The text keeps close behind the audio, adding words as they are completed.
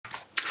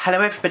Hello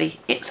everybody,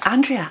 it's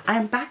Andrea. I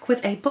am back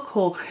with a book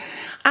haul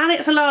and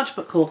it's a large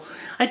book haul.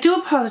 I do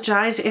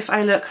apologise if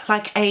I look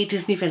like a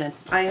Disney villain.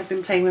 I have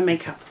been playing with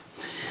makeup.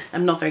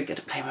 I'm not very good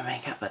at playing with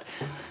makeup, but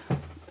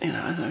you know,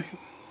 I know.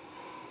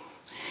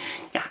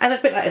 Yeah, I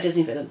look a bit like a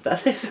Disney villain,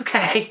 but it's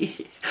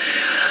okay.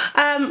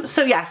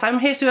 So yes, I'm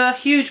here to do a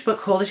huge book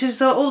haul. This is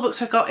all the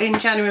books I got in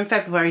January and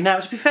February. Now,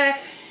 to be fair,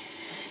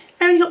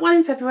 I only got one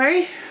in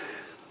February.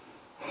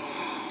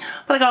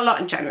 But I got a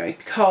lot in January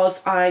because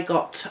I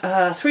got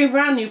 3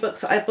 brand new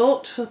books that I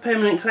bought for the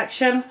permanent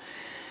collection.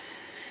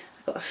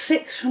 I got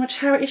 6 from a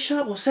charity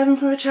shop, or 7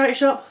 from a charity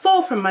shop,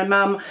 4 from my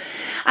mum,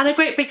 and a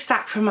great big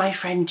stack from my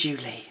friend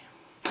Julie.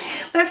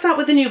 Let's start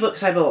with the new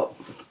books I bought.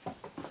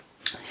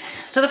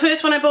 So the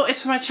first one I bought is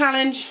for my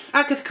challenge,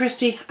 Agatha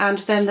Christie and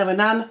Then There Were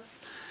None.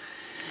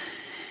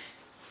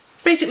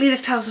 Basically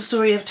this tells the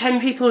story of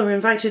 10 people who are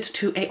invited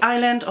to an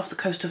island off the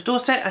coast of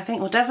Dorset, I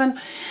think, or Devon,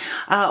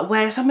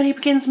 where somebody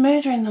begins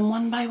murdering them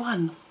one by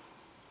one.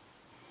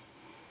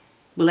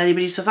 Will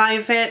anybody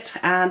survive it,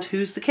 and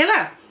who's the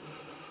killer?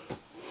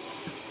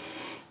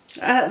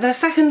 The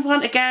second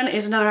one again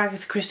is another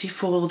Agatha Christie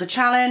for the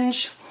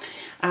challenge,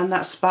 and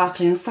that's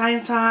Sparkling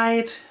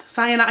Cyanide.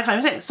 I can't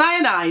even say it.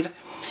 Cyanide.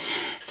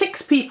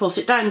 6 people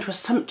sit down to a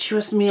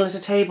sumptuous meal at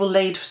a table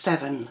laid for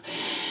 7.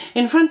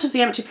 In front of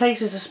the empty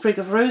place is a sprig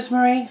of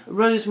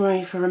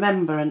rosemary for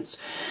remembrance.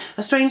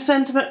 A strange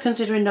sentiment,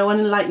 considering no one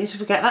is likely to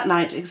forget that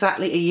night,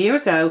 exactly a year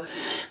ago,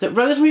 that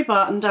Rosemary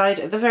Barton died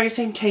at the very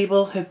same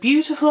table, her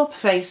beautiful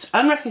face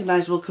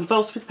unrecognisable,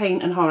 convulsed with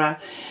pain and horror.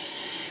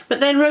 But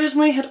then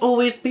Rosemary had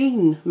always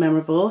been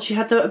memorable. She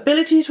had the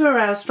ability to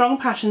arouse strong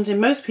passions in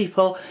most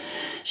people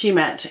she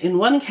met, in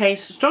one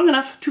case strong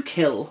enough to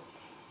kill.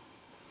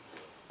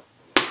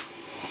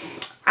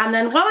 And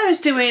then while I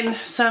was doing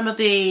some of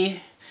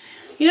the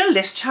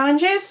list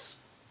challenges,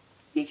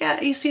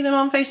 you see them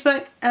on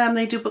Facebook,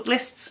 they do book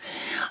lists.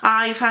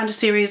 I found a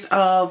series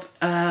of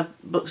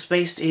books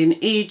based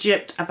in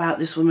Egypt about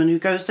this woman who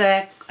goes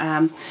there.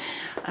 The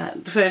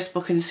first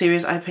book in the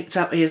series I picked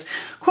up is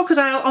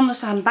Crocodile on the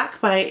Sandbank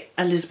by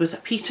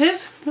Elizabeth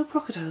Peters. No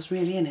crocodiles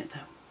really in it though.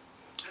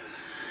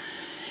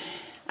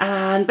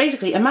 And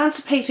basically,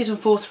 emancipated and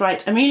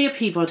forthright, Amelia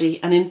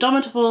Peabody, an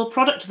indomitable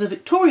product of the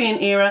Victorian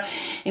era,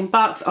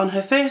 embarks on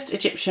her first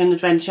Egyptian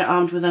adventure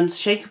armed with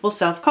unshakable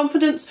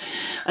self-confidence,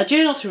 a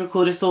journal to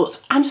record her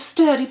thoughts, and a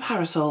sturdy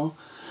parasol.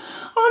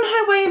 On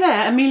her way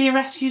there, Amelia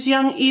rescues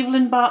young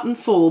Evelyn Barton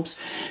Forbes,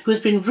 who has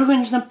been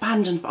ruined and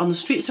abandoned on the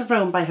streets of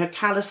Rome by her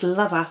callous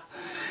lover.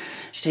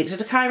 She takes her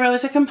to Cairo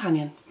as her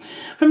companion.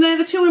 From there,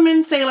 the 2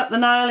 women sail up the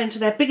Nile into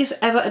their biggest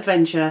ever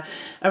adventure,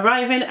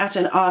 arriving at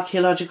an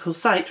archaeological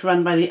site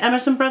run by the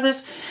Emerson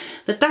brothers.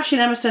 The dashing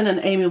Emerson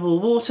and amiable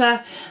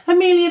Walter,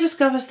 Amelia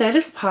discovers their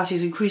little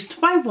party's increased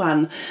by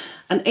 1,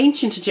 an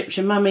ancient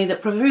Egyptian mummy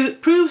that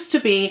proves to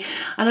be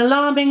an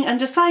alarming and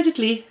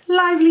decidedly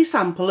lively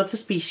sample of the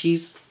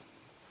species.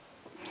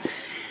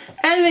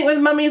 Anything with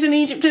mummies in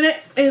Egypt in it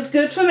is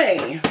good for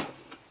me.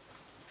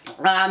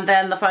 And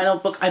then the final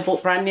book I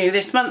bought brand new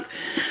this month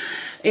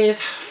is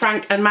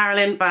Frank and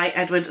Marilyn by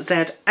Edward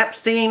Z.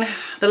 Epstein.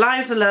 The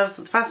lives, the loves,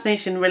 the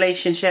fascinating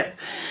relationship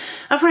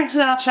of Frank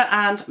Sinatra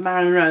and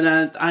Marilyn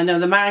Monroe. I know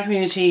the Marilyn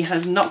community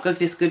has not got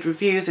this good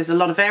reviews. There's a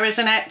lot of errors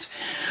in it.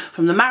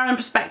 From the Marilyn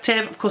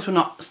perspective, of course, we're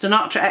not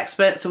Sinatra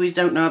experts, so we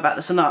don't know about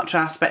the Sinatra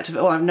aspect of it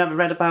all. I've never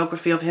read a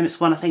biography of him. It's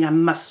one thing I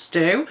must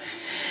do.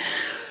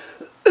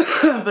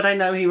 But I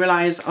know he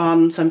relies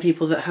on some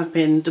people that have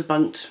been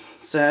debunked,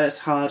 so it's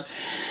hard.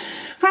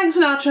 Frank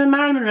Sinatra and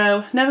Marilyn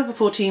Monroe never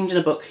before teamed in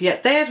a book,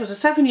 yet theirs was a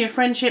 7-year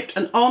friendship,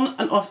 an on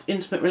and off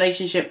intimate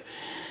relationship,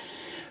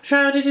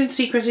 shrouded in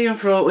secrecy and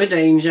fraught with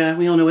danger.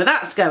 We all know where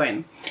that's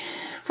going.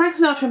 Frank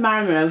Sinatra and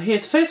Marilyn Monroe,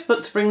 here's the first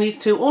book to bring these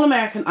 2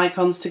 all-American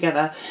icons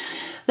together.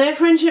 Their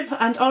friendship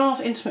and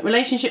on-off intimate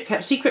relationship,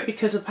 kept secret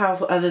because of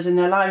powerful others in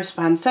their lives,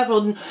 spanned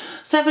 7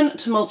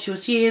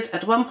 tumultuous years.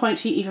 At one point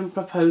he even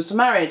proposed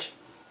marriage.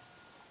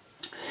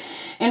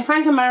 In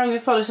Frank and Marilyn, we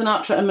follow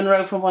Sinatra and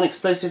Monroe from one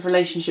explosive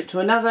relationship to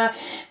another.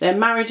 Their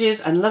marriages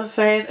and love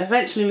affairs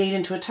eventually lead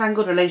into a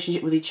tangled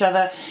relationship with each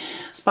other,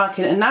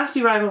 sparking a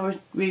nasty rivalry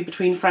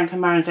between Frank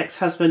and Marilyn's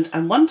ex-husband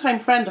and one-time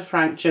friend of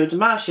Frank, Joe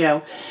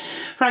DiMaggio.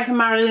 Frank and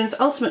Marilyn's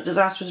ultimate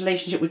disastrous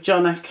relationship with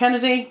John F.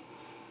 Kennedy.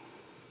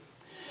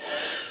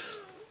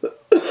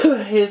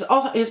 His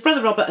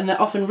brother Robert and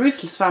their often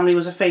ruthless family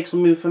was a fatal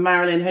move for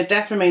Marilyn. Her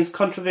death remains a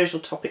controversial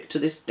topic to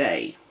this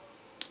day.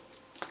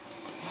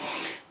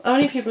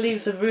 Only if you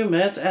believe the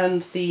rumours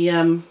and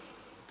the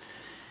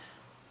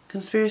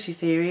conspiracy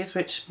theories,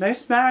 which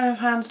most Marilyn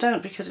fans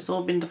don't because it's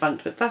all been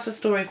debunked, but that's a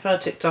story for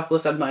TikTok or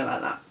something like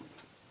that.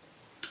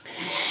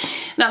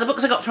 Now, the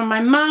books I got from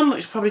my mum,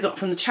 which I probably got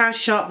from the charity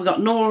shop, we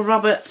got Nora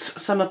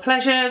Roberts' Summer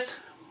Pleasures.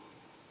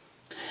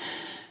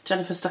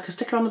 Jennifer stuck a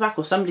sticker on the back,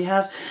 or somebody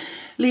has.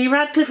 Lee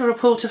Radcliffe, a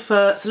reporter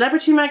for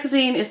Celebrity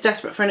magazine, is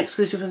desperate for an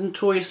exclusive with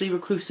notoriously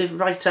reclusive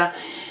writer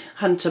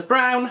Hunter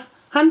Brown.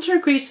 Hunter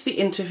agrees to the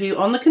interview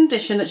on the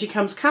condition that she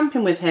comes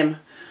camping with him.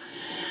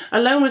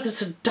 Alone with the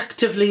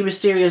seductively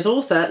mysterious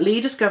author, Lee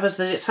discovers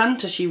that it's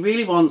Hunter she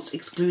really wants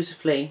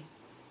exclusively.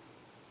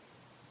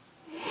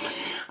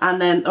 And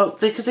then, oh,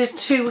 because there's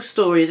 2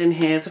 stories in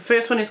here. The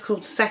first one is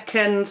called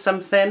Second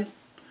Something.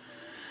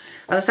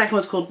 And the second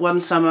one's called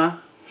One Summer.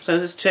 So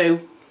there's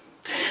 2.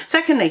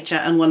 Second Nature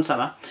and One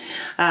Summer.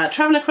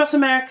 Travelling across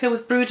America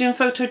with brooding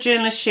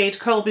photojournalist Shade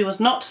Colby was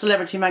not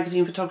celebrity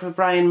magazine photographer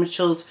Brian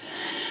Mitchell's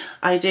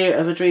idea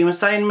of a dream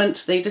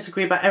assignment. They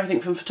disagree about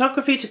everything from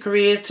photography to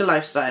careers to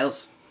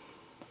lifestyles.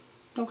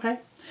 Okay.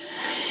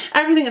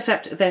 Everything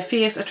except their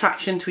fierce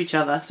attraction to each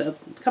other. So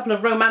a couple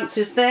of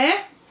romances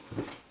there.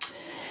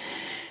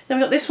 Then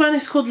we've got this one.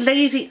 It's called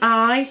Lazy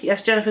Eye.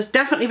 Yes, Jennifer's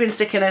definitely been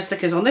sticking her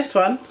stickers on this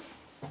one.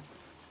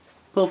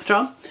 Paw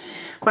Patrol.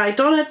 By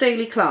Donna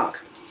Daly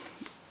Clark.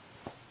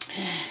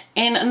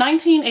 In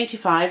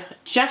 1985,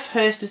 Jeff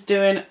Hurst is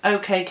doing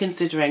okay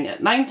considering.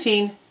 At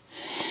 19,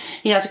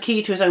 he has a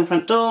key to his own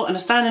front door and a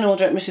standing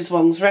order at Mrs.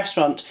 Wong's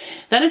restaurant.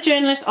 Then a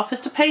journalist offers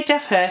to pay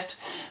Jeff Hurst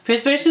for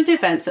his version of the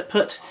events that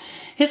put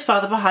his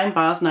father behind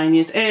bars 9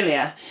 years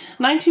earlier.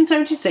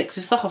 1976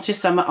 is the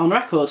hottest summer on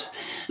record.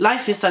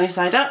 Life is sunny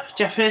side up.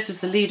 Jeff Hurst is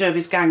the leader of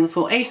his gang, the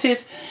Four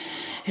Aces.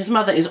 His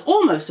mother is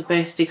almost a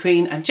birthday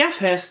queen, and Jeff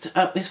Hurst,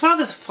 his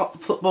father's a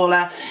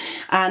footballer,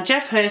 and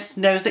Jeff Hurst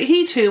knows that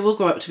he too will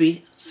grow up to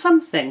be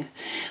something.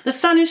 The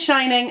sun is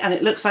shining and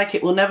it looks like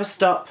it will never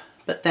stop,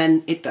 but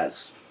then it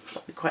does.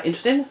 That'll be quite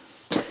interesting.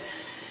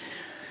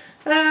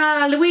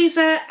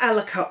 Louisa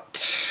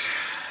Ellicott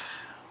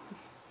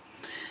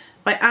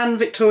by Anne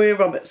Victoria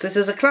Roberts. This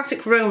is a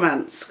classic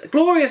romance,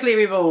 gloriously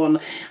reborn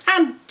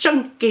and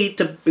chunky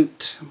to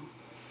boot.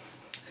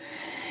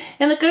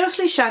 In the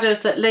ghostly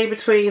shadows that lay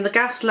between the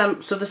gas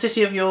lamps of the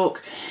city of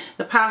York,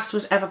 the past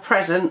was ever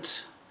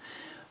present,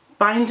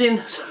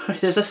 binding, sorry,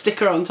 there's a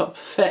sticker on top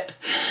of it,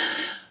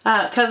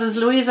 cousins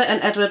Louisa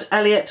and Edward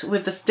Elliot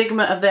with the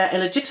stigma of their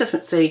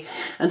illegitimacy,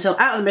 until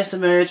out of the mist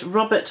emerged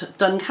Robert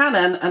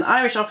Duncannon, an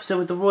Irish officer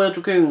with the Royal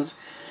Dragoons.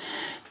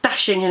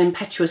 Dashing and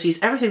impetuous,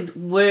 he's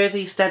everything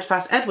worthy,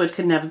 steadfast Edward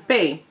can never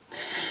be.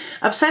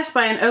 Obsessed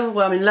by an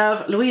overwhelming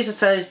love, Louisa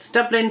sails to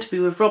Dublin to be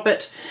with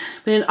Robert,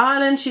 but in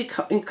Ireland she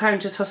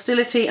encounters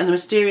hostility and the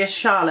mysterious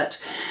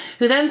Charlotte,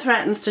 who then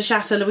threatens to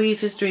shatter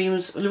Louisa's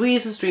dreams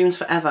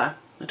forever.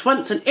 At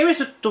once an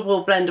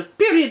irresistible blend of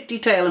period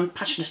detail and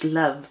passionate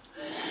love.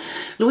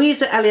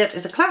 Louisa Elliott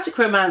is a classic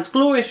romance,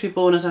 gloriously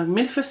reborn as a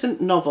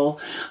magnificent novel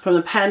from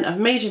the pen of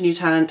major new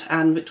talent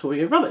Anne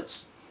Victoria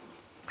Roberts.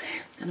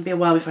 It's going to be a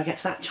while before I get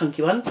to that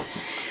chunky one. And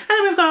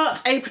then we've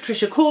got a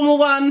Patricia Cornwell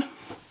one.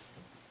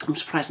 I'm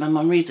surprised my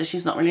mum reads this,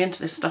 she's not really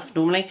into this stuff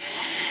normally.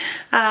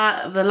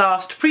 The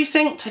Last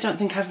Precinct, I don't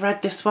think I've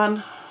read this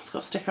one. It's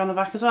got a sticker on the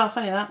back as well,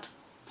 funny that.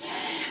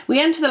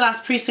 We enter the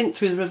last precinct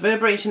through the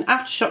reverberating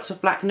aftershocks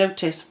of Black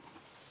Notice,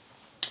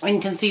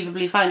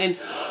 inconceivably finding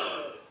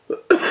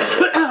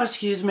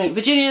excuse me,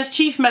 Virginia's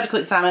chief medical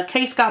examiner,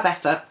 Kay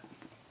Scarpetta,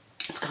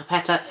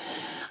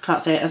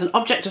 can't say it, as an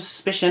object of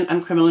suspicion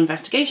and criminal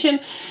investigation,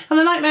 and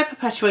the nightmare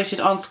perpetuated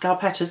on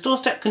Scarpetta's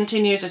doorstep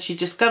continues as she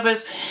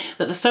discovers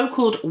that the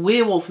so-called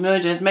werewolf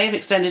murders may have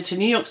extended to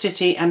New York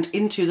City and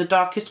into the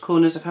darkest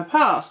corners of her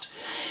past.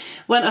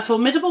 When a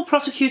formidable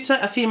prosecutor,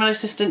 a female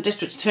assistant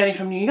district attorney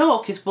from New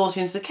York, is brought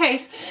into the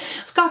case,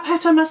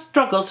 Scarpetta must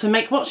struggle to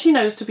make what she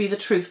knows to be the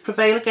truth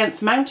prevail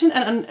against mounting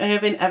and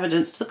unearthing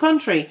evidence to the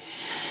contrary.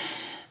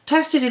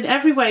 Tested in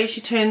every way,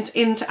 she turns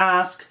in to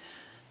ask,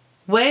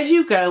 where do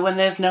you go when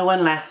there's no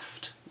one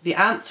left? The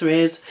answer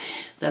is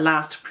the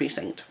last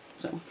precinct.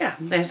 So yeah,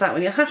 there's that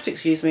one. You'll have to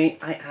excuse me,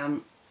 I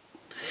am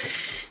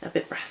a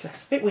bit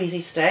breathless, a bit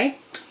wheezy today.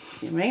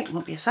 You may,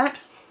 won't be a sec.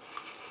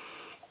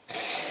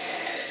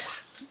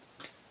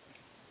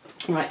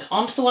 Right,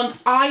 on to the ones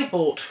I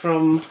bought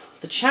from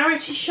the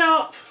charity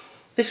shop.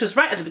 This was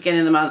right at the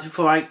beginning of the month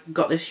before I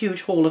got this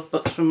huge haul of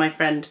books from my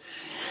friend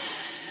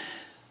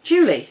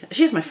Julie.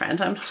 She's my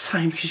friend, I'm not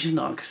saying because she's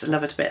not, because I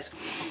love her to bits.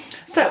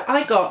 So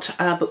I got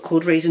a book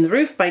called Raising the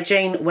Roof by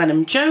Jane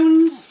Wenham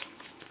Jones.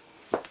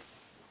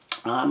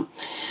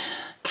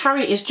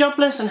 Carrie is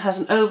jobless and has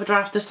an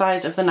overdraft the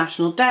size of the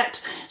national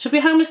debt. She'll be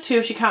homeless too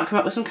if she can't come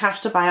up with some cash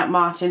to buy out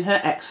Martin,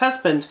 her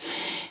ex-husband.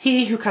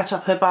 He who cut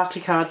up her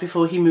Barclay card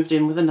before he moved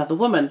in with another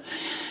woman.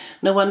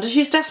 No wonder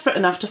she's desperate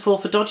enough to fall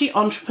for dodgy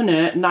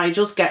entrepreneur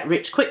Nigel's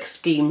get-rich-quick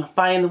scheme,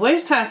 buying the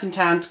worst house in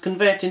town to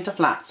convert into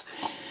flats.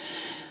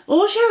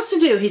 All she has to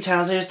do, he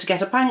tells her, is to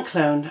get a bank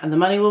loan and the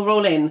money will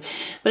roll in,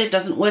 but it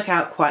doesn't work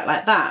out quite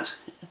like that.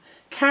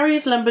 Carrie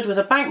is lumbered with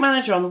a bank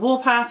manager on the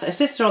warpath, a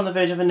sister on the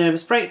verge of a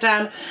nervous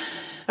breakdown,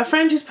 a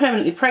friend who's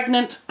permanently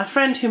pregnant, a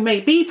friend who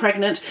may be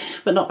pregnant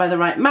but not by the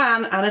right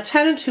man, and a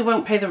tenant who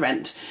won't pay the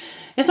rent.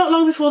 It's not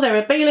long before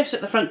there are bailiffs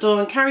at the front door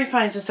and Carrie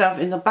finds herself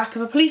in the back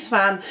of a police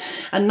van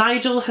and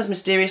Nigel has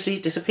mysteriously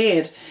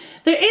disappeared.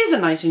 There is a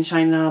knight in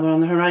shining armour on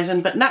the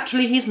horizon, but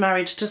naturally he's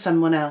married to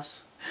someone else.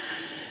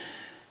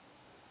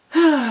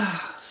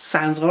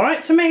 Sounds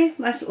alright to me.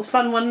 Nice little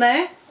fun one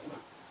there.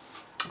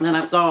 And then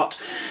I've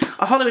got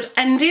A Hollywood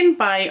Ending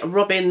by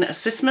Robin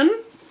Sisman.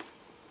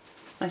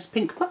 Nice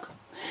pink book.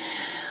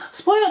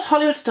 Spoiled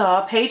Hollywood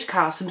star Paige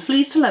Carson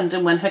flees to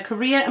London when her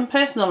career and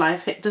personal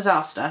life hit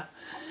disaster.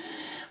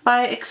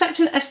 By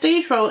accepting a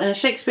stage role in a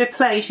Shakespeare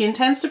play, she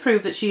intends to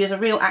prove that she is a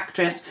real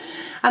actress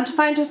and to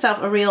find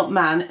herself a real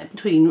man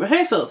between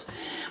rehearsals.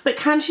 But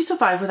can she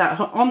survive without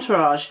her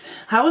entourage?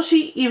 How will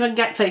she even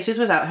get places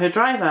without her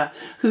driver?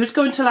 Who's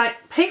going to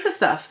pay for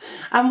stuff?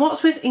 And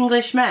what's with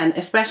English men,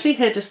 especially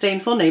her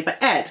disdainful neighbour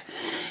Ed?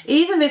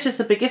 Either this is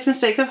the biggest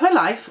mistake of her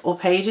life, or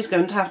Paige is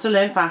going to have to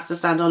learn fast to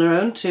stand on her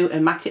own 2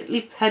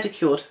 immaculately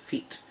pedicured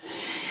feet.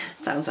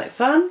 Sounds like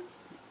fun.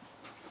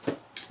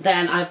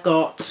 Then I've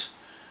got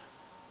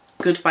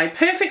Goodbye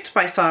Perfect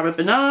by Sarah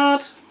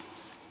Bernard.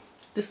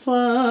 This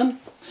one.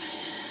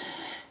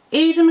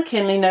 Eden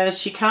McKinley knows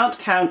she can't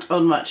count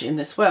on much in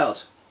this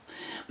world,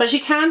 but she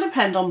can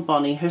depend on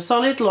Bonnie, her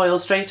solid, loyal,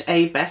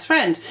 straight-A best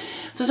friend.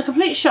 So it's a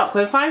complete shock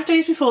when 5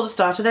 days before the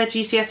start of their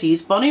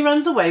GCSEs, Bonnie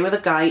runs away with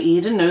a guy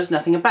Eden knows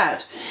nothing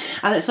about,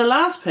 and it's the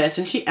last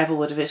person she ever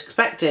would have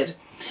expected.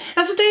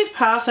 As the days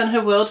pass and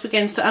her world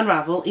begins to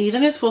unravel,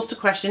 Eden is forced to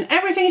question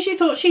everything she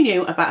thought she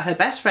knew about her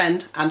best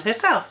friend and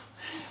herself.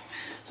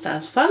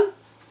 Sounds fun.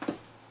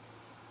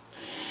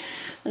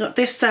 I got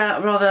this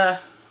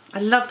I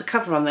love the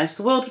cover on this,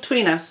 The World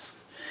Between Us,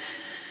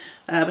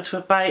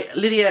 by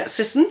Lydia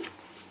Sisson.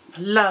 I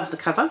love the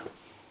cover.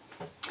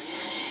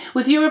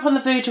 With Europe on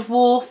the verge of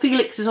war,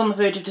 Felix is on the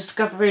verge of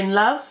discovering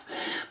love,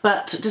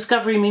 but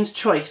discovery means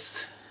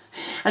choice.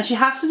 And she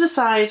has to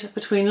decide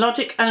between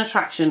logic and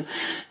attraction,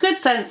 good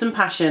sense and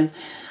passion.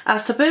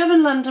 As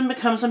suburban London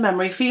becomes a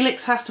memory,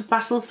 Felix has to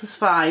battle to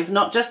survive,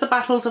 not just the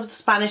battles of the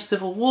Spanish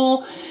Civil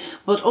War,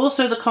 but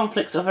also the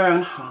conflicts of her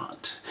own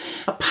heart.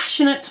 A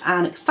passionate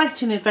and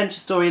exciting adventure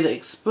story that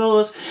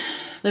explores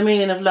the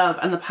meaning of love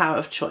and the power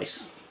of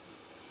choice.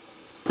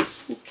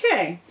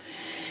 Okay,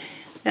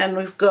 and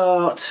we've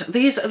got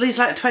these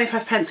like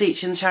 25 pence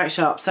each in the charity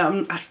shop.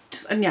 So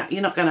and yeah,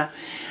 you're not gonna.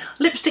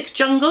 Lipstick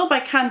Jungle by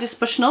Candice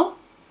Bushnell.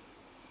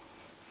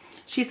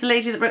 She's the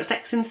lady that wrote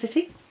Sex and the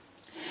City.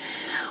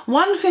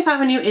 1 Fifth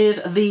Avenue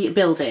is the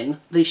building,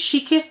 the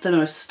chicest, the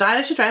most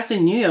stylish address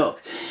in New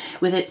York.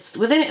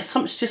 Within its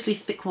sumptuously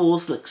thick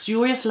walls, the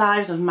luxurious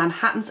lives of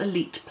Manhattan's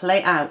elite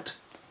play out.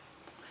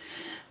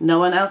 No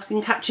one else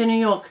can capture New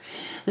York.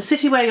 The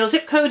city where your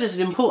zip code is as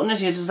important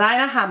as your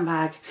designer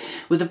handbag,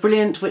 with the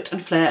brilliant wit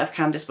and flair of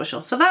Candice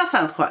Bushnell. So that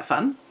sounds quite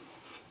fun.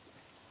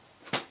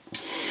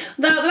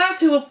 Now, the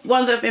last 2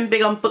 ones have been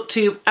big on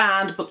BookTube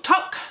and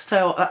BookTok,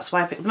 so that's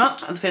why I picked them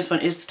up. And the first one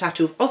is The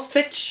Tattoo of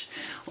Auschwitz,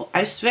 or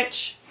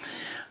Auschwitz,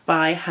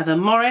 by Heather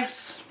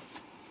Morris.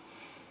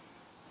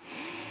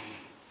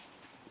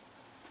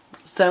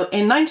 So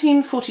in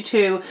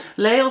 1942,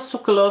 Leil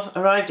Sokolov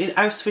arrived in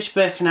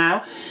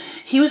Auschwitz-Birkenau.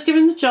 He was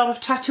given the job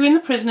of tattooing the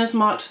prisoners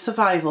marked for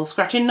survival,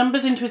 scratching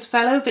numbers into his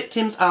fellow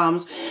victims'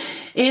 arms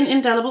in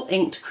indelible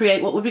ink to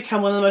create what would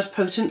become one of the most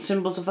potent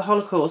symbols of the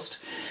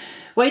Holocaust.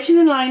 Waiting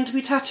in line to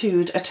be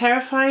tattooed, a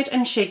terrified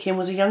and shaken,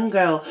 was a young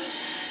girl.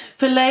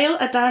 For Leil,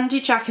 a dandy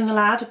Jack in the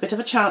Lad, a bit of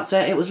a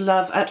chancer, it was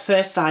love at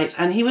first sight,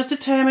 and he was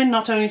determined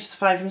not only to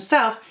survive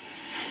himself,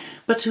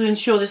 but to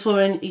ensure this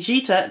woman,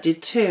 Igita,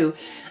 did too.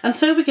 And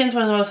so begins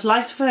one of the most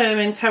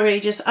life-affirming,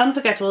 courageous,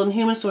 unforgettable and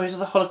human stories of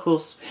the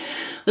Holocaust.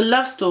 The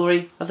love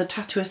story of the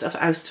tattooist of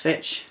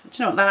Auschwitz. Do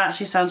you know what, that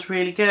actually sounds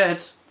really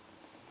good.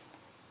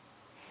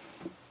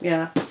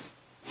 Yeah.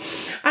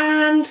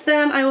 And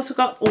then I also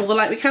got All the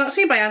Light We Cannot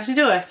See by Anthony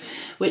Doerr,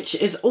 which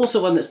is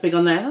also one that's big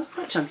on there. That's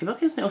quite a chunky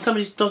book, isn't it? Or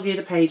somebody's dog-eared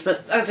a page,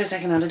 but as a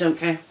second-hand, I don't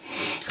care.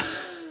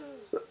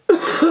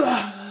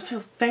 I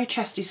feel very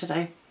chesty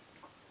today.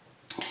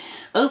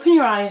 Open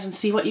your eyes and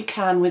see what you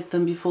can with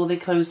them before they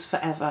close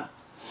forever.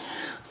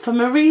 For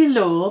Marie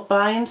Laure,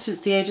 buying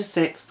since the age of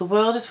 6, the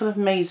world is full of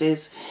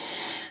mazes.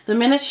 The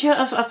miniature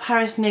of a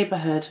Paris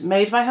neighbourhood,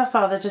 made by her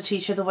father to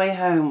teach her the way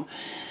home.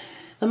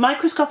 The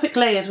microscopic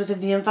layers within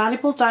the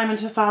invaluable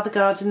diamond her father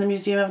guards in the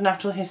Museum of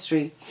Natural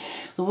History.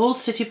 The walled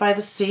city by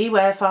the sea,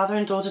 where father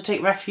and daughter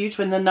take refuge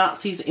when the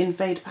Nazis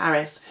invade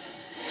Paris.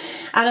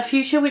 And a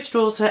future which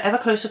draws her ever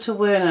closer to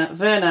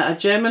Werner, a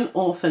German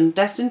orphan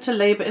destined to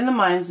labour in the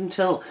mines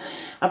until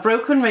a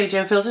broken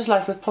radio fills his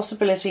life with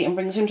possibility and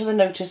brings him to the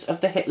notice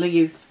of the Hitler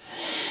Youth.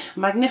 A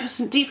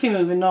magnificent, deeply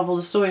moving novel,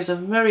 the stories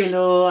of Marie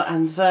Laure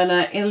and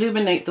Werner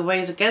illuminate the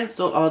ways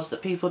against all odds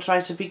that people try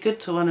to be good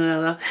to one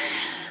another.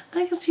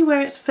 I can see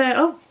where it's fair.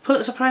 Oh,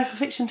 Pulitzer Prize for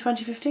Fiction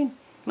 2015.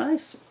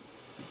 Nice.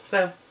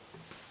 So,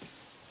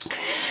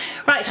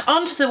 right,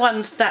 on to the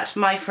ones that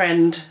my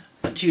friend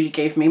Julie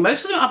gave me.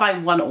 Most of them are by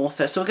one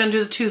author, so we're going to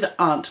do the 2 that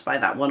aren't by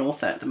that one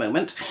author at the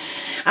moment.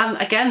 And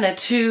again, they're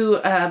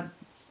 2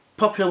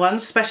 popular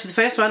ones, especially the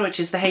first one, which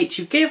is The Hate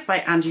You Give by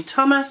Angie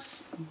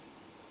Thomas.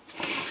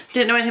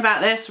 Didn't know anything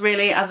about this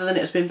really, other than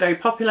it's been very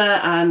popular,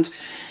 and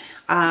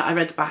I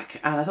read the back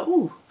and I thought,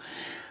 ooh.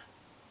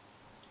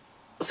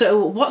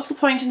 So what's the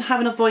point in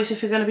having a voice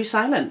if you're going to be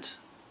silent?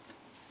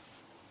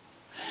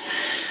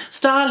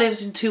 Star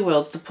lives in 2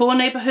 worlds, the poor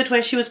neighbourhood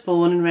where she was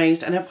born and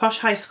raised and her posh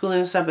high school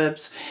in the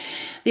suburbs.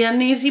 The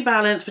uneasy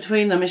balance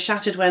between them is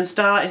shattered when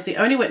Star is the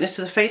only witness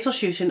to the fatal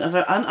shooting of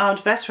her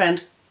unarmed best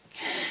friend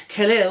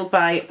Khalil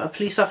by a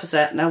police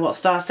officer. Now what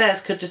Star says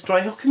could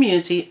destroy her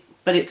community,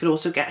 but it could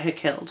also get her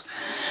killed.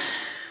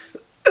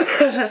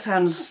 That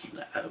sounds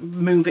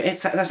moving.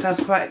 That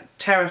sounds quite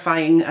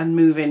terrifying and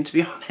moving, to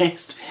be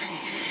honest.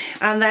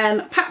 And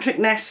then Patrick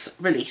Ness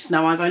release.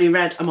 Now I've only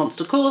read A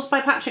Monster Calls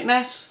by Patrick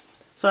Ness,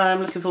 so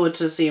I'm looking forward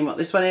to seeing what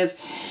this one is.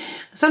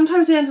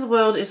 Sometimes the end of the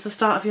world is the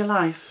start of your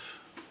life.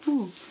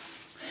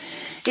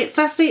 It's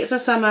Saturday, it's the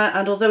summer,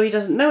 and although he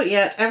doesn't know it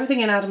yet, everything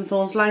in Adam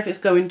Thorne's life is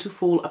going to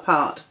fall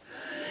apart.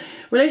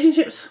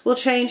 Relationships will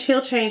change,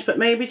 he'll change, but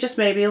maybe, just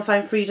maybe, he'll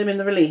find freedom in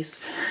the release.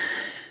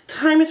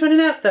 Time is running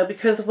out though,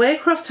 because way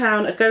across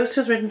town a ghost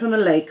has risen from a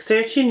lake.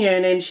 Searching,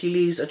 yearning, she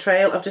leaves a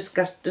trail of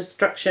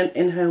destruction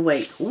in her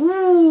wake.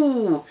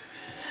 Ooh!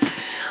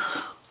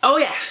 Oh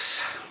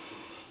yes!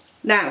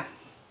 Now,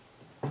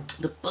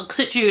 the books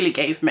that Julie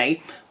gave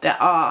me, there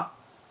are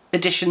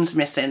editions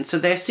missing. So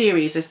there's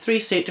three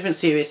different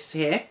series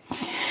here.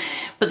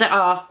 But there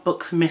are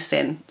books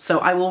missing. So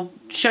I will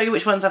show you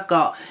which ones I've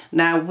got.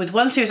 Now, with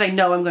one series I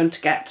know I'm going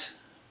to get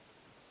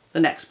the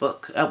next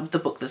book, the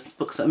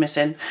books that are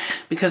missing,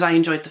 because I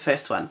enjoyed the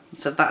first one,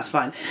 so that's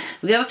fine.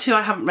 The other two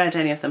I haven't read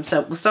any of them,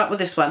 so we'll start with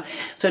this one.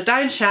 So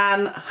Darren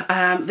Shan,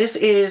 this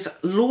is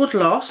Lord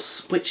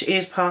Loss, which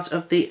is part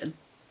of the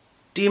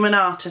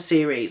Demonata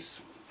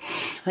series.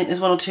 I think there's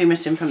one or two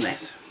missing from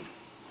this.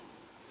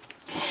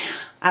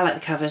 I like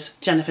the covers,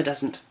 Jennifer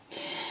doesn't.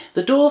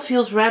 The door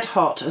feels red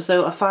hot, as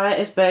though a fire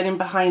is burning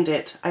behind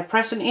it. I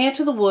press an ear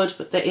to the wood,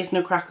 but there is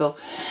no crackle.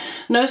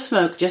 No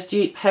smoke, just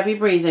deep, heavy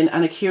breathing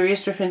and a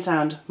curious dripping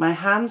sound. My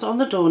hand's on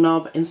the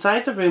doorknob.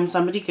 Inside the room,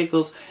 somebody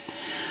giggles.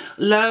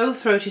 Low,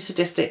 throaty,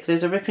 sadistic.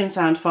 There's a ripping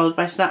sound, followed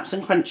by snaps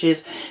and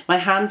crunches. My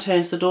hand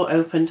turns, the door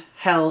opened.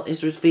 Hell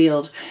is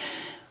revealed.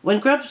 When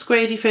Grubbs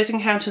Grady first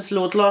encounters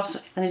Lord Loss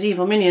and his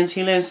evil minions,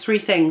 he learns three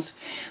things.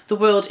 The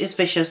world is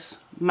vicious.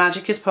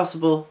 Magic is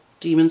possible.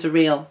 Demons are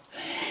real.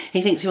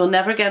 He thinks he will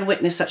never again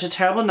witness such a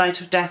terrible night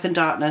of death and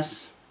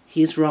darkness.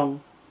 He is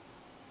wrong.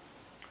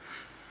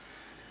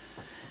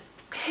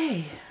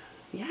 Okay.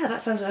 Yeah,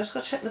 that sounds... I've just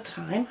got to check the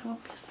time. I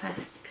won't be a sec.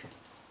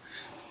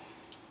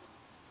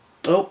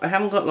 Oh, I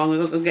haven't got long. I've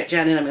got to go get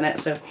Jen in a minute,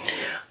 so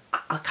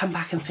I'll come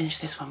back and finish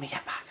this when we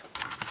get back.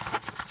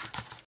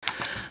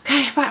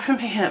 Okay, back from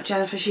picking up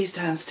Jennifer. She's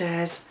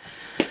downstairs.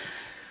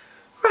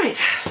 Right,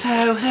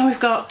 so then we've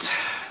got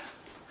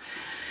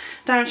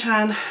Darren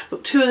Shan,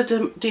 book 2 of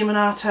the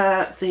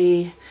Demonata,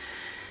 The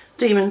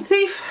Demon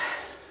Thief.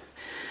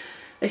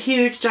 A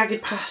huge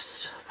jagged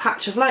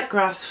patch of light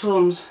grass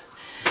forms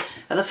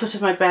at the foot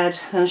of my bed,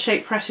 and a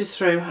shape presses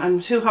through. I'm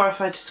too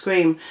horrified to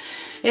scream.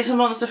 It's a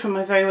monster from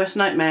my very worst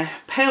nightmare.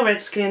 Pale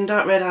red skin,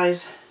 dark red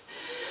eyes,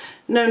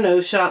 no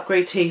nose, sharp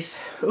grey teeth.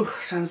 Ooh,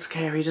 sounds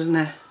scary, doesn't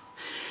it?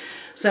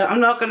 So I'm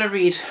not going to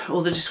read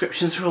all the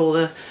descriptions for all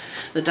the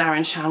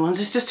Darren Shan ones.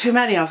 There's just too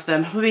many of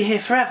them. We'll be here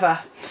forever.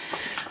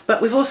 But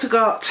we've also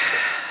got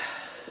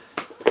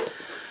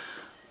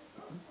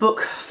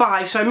book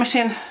 5, so I'm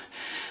missing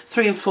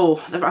 3 and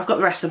 4. I've got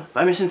the rest of them, but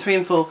I'm missing 3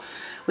 and 4,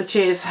 which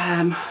is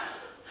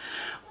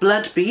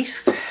Blood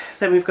Beast.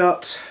 Then we've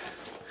got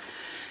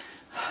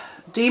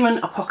Demon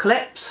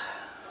Apocalypse,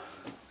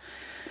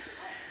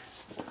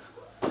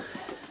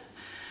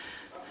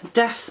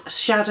 Death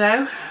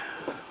Shadow,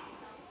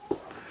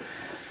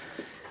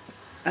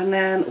 and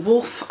then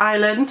Wolf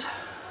Island,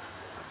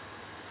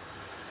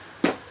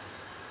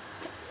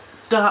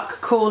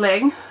 Dark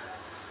Calling,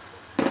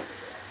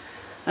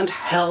 and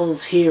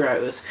Hell's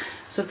Heroes.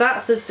 So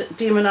that's the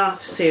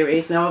Demonata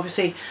series. Now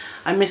obviously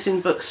I'm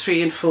missing books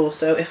 3 and 4,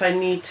 so if I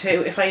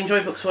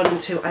enjoy books 1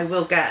 and 2, I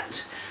will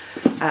get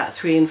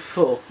 3 and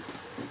 4.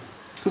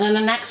 Then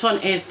the next one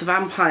is the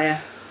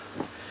Vampire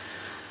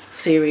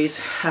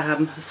series,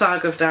 the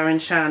Saga of Darren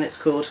Shan it's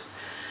called.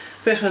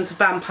 First one's the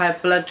Vampire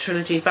Blood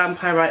Trilogy,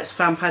 Vampire Rights,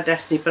 Vampire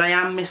Destiny, but I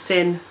am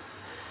missing,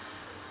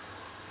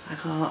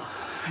 hang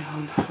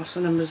on, what's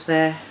the numbers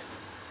there?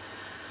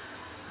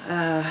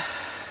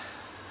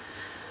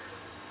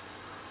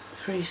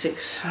 3,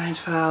 6, 9,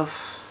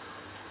 12.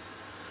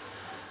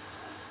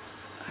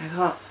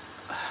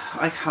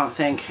 I can't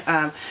think.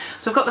 So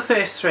I've got the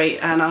first 3,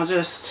 and I'll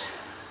just...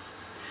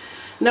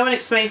 No one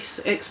expects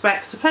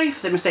to pay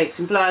for the mistakes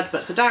in blood,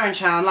 but for Darren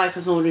Shan, life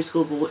as an ordinary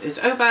schoolboy is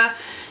over.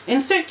 In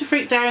search to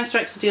freak, Darren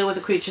strikes a deal with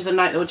a creature of the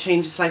night that will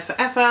change his life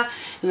forever.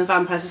 In The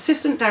Vampire's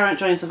Assistant, Darren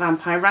joins the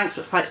vampire ranks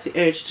but fights the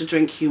urge to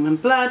drink human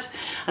blood.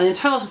 And in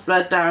Tunnels of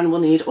Blood, Darren will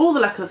need all the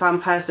luck of the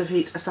vampires to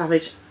defeat a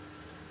savage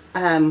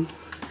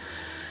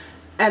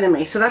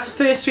enemy. So that's the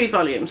first 3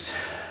 volumes,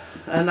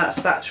 and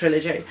that's that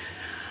trilogy.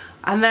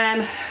 And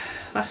then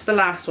that's the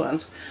last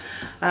ones.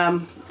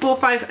 4,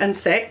 5 and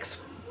 6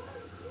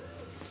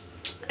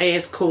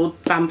 is called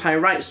Vampire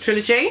Rights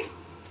Trilogy.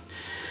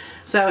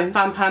 So in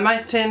Vampire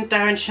Mountain,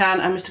 Darren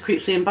Shan and Mr.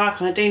 Creepsley embark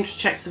on a dangerous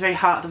trek to the very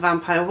heart of the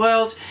vampire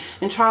world.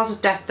 In Trials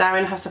of Death,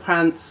 Darren has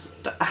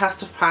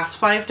to pass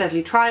 5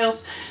 deadly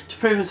trials to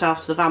prove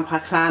himself to the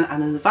vampire clan,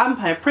 and in The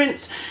Vampire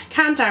Prince,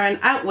 can Darren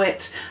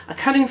outwit a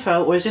cunning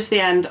foe or is this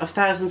the end of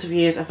thousands of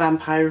years of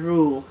vampire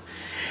rule?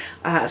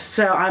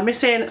 So I'm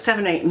missing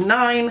 7, 8 and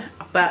 9,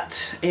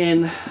 but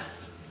in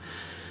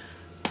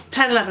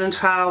 10, 11 and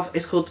 12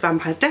 it's called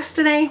Vampire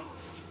Destiny.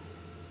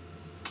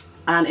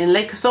 And in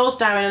Lake of Souls,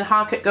 Darren and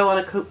Harcourt go on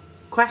a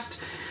quest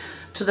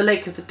to the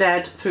Lake of the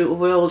Dead through a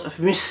world of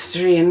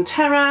mystery and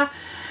terror.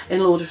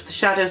 In Lord of the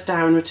Shadows,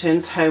 Darren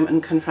returns home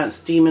and confronts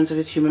demons of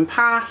his human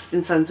past.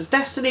 In Sons of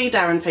Destiny,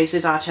 Darren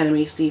faces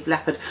arch-enemy Steve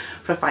Leopard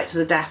for a fight to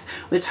the death.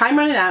 With time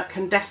running out,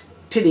 can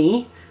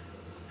Destiny,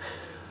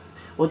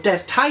 or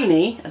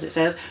Destiny, as it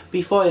says,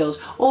 be foiled?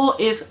 Or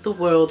is the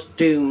world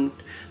doomed?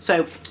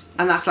 So,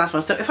 and that's the last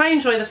one. So if I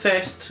enjoy the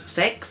first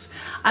 6,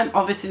 I'm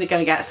obviously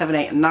going to get 7,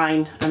 8 and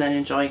 9, and then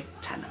enjoy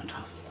 10, 11,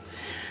 12.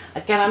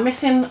 Again, I'm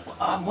missing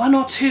 1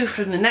 or 2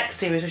 from the next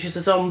series, which is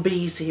the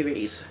Zombie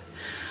series.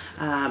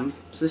 So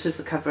this is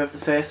the cover of the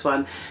first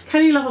one.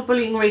 Can you love a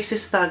bullying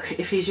racist thug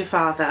if he's your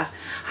father?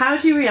 How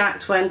do you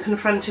react when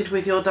confronted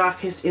with your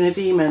darkest inner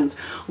demons?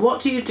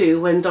 What do you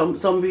do when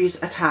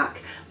zombies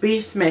attack? B.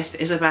 Smith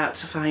is about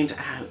to find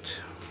out.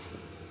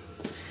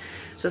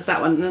 So that's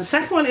that one. And the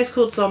second one is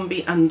called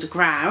Zombie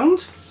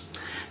Underground.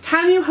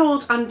 Can you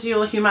hold under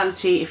your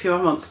humanity if you're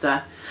a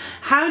monster?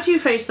 How do you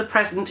face the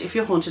present if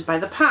you're haunted by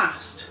the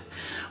past?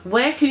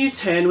 Where can you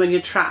turn when you're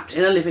trapped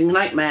in a living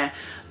nightmare?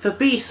 For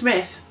B.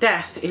 Smith,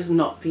 death is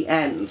not the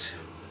end.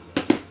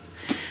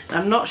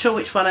 I'm not sure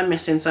which one I'm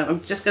missing, so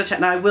I'm just going to check.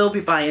 Now I will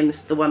be buying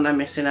the one I'm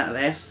missing out of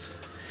this.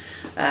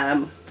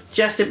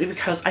 Just simply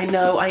because I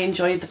know I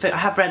enjoyed I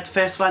have read the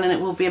first one, and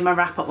it will be in my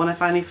wrap up when I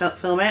finally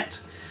film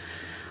it.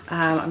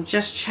 I'm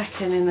just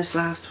checking in this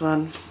last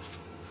one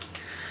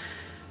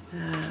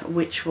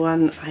which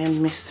one I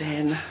am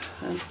missing.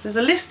 There's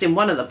a list in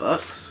one of the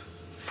books.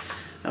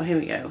 Oh, here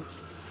we go.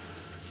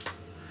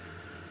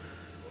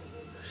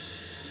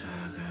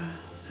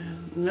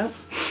 Nope,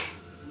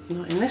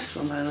 not in this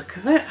one by the look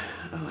of it.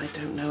 Oh, I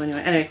don't know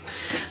anyway. Anyway,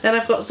 then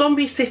I've got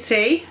Zombie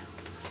City.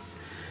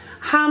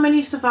 How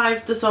many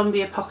survived the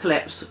zombie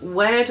apocalypse?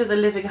 Where do the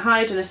living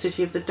hide in a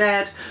city of the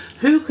dead?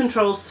 Who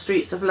controls the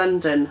streets of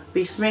London?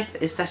 B. Smith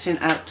is setting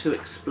out to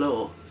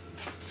explore.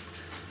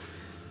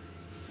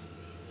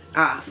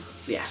 Ah,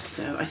 yes,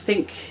 so I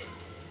think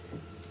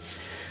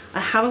I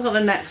haven't got the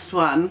next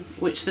one,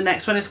 which the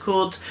next one is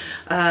called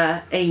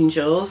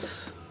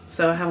Angels.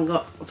 So I haven't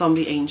got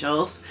Zombie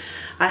Angels.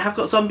 I have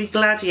got Zombie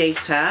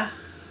Gladiator.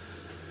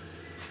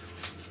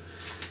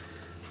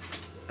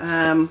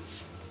 And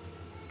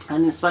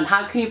this one,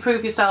 how can you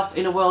prove yourself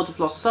in a world of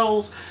lost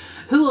souls?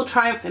 Who will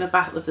triumph in a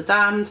battle of the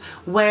damned?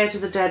 Where do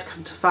the dead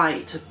come to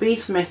fight? B.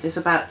 Smith is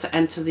about to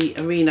enter the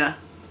arena.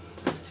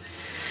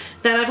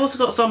 Then I've also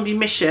got Zombie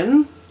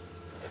Mission.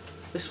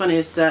 This one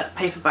is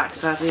paperback,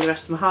 sadly, the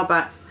rest of them are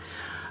hardback.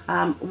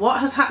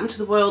 What has happened to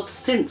the world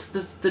since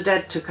the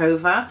dead took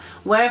over?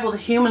 Where have all the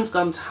humans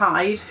gone to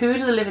hide? Who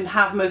do the living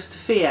have most to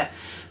fear?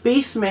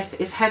 B. Smith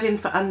is heading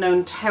for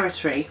unknown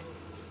territory.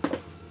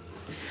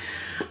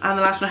 And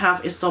the last one I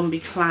have is Zombie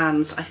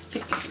Clans. I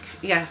think,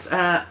 yes,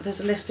 there's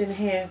a list in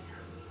here.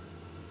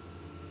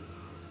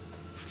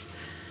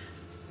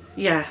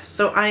 Yeah,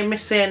 so I'm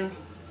missing,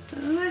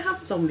 I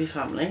have Zombie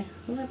Family.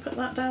 Will I put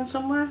that down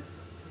somewhere?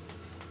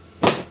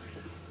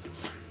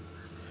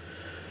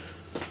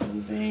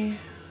 Zombie,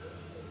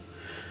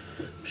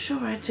 I'm sure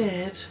I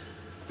did.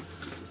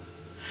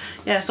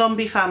 Yeah,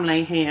 Zombie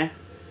Family here.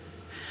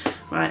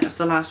 Right, that's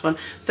the last one.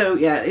 So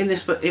yeah, in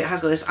this book it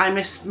has got this. I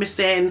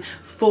missing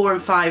 4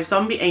 and 5,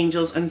 Zombie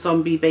Angels and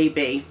Zombie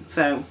Baby.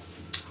 So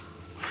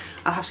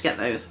I'll have to get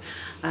those.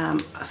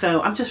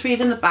 So I'm just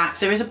reading the back.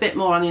 So there is a bit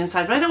more on the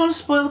inside, but I don't want to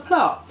spoil the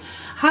plot.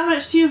 How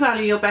much do you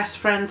value your best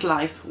friend's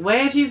life?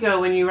 Where do you go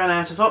when you run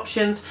out of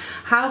options?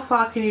 How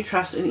far can you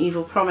trust an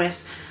evil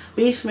promise?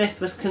 B. Smith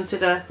must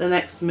consider the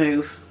next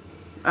move.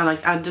 And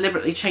I'm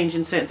deliberately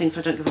changing certain things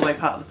so I don't give away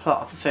part of the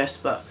plot of the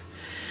first book.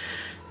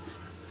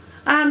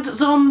 And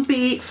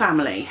Zombie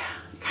Family.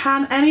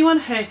 Can anyone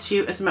hurt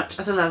you as much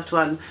as a loved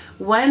one?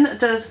 When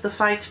does the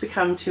fight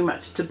become too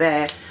much to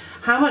bear?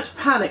 How much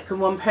panic can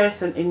one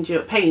person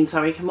endure? Pain,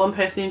 sorry, can one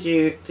person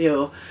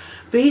endure?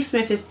 B.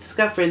 Smith is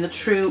discovering the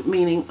true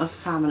meaning of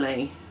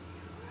family.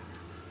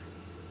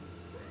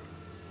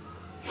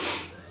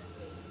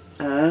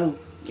 Oh,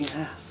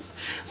 yes.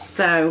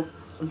 So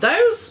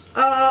those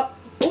are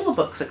all the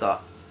books I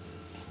got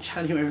in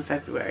January and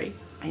February.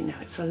 I know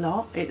it's a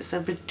lot. It's a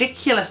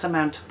ridiculous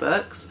amount of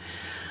books.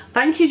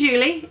 Thank you,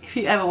 Julie, if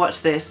you ever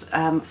watch this,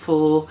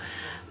 for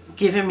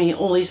giving me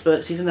all these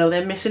books, even though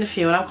they're missing a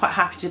few, and I'm quite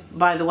happy to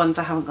buy the ones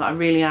I haven't got. I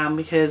really am,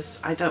 because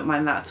I don't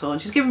mind that at all.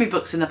 And she's given me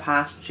books in the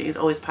past. She's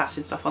always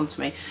passing stuff on to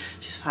me.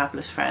 She's a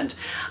fabulous friend.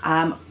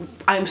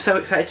 I'm so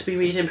excited to be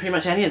reading pretty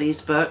much any of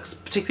these books,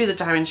 particularly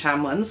the Darren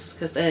Shan ones,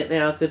 because they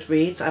are good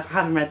reads. I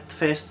haven't read the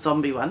first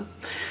zombie one.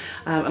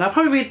 And I'll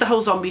probably read the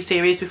whole zombie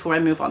series before I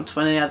move on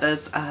to any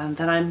others, and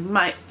then I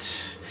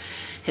might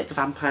hit the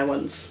vampire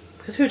ones,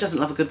 because who doesn't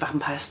love a good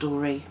vampire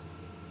story?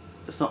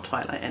 It's not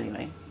Twilight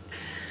anyway.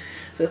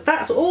 So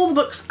that's all the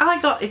books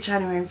I got in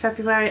January and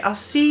February. I'll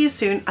see you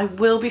soon. I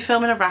will be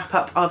filming a wrap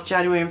up of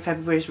January and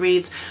February's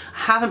reads. I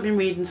haven't been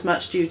reading as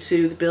much due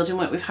to the building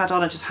work we've had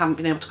on. I just haven't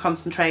been able to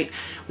concentrate,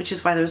 which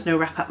is why there was no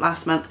wrap up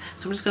last month.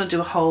 So I'm just going to do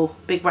a whole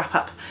big wrap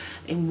up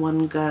in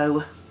one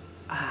go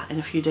in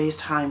a few days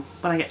time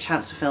when I get a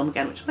chance to film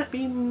again, which might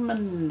be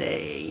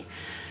Monday.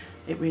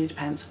 It really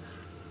depends.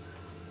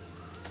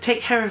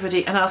 Take care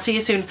everybody, and I'll see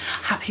you soon.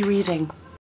 Happy reading.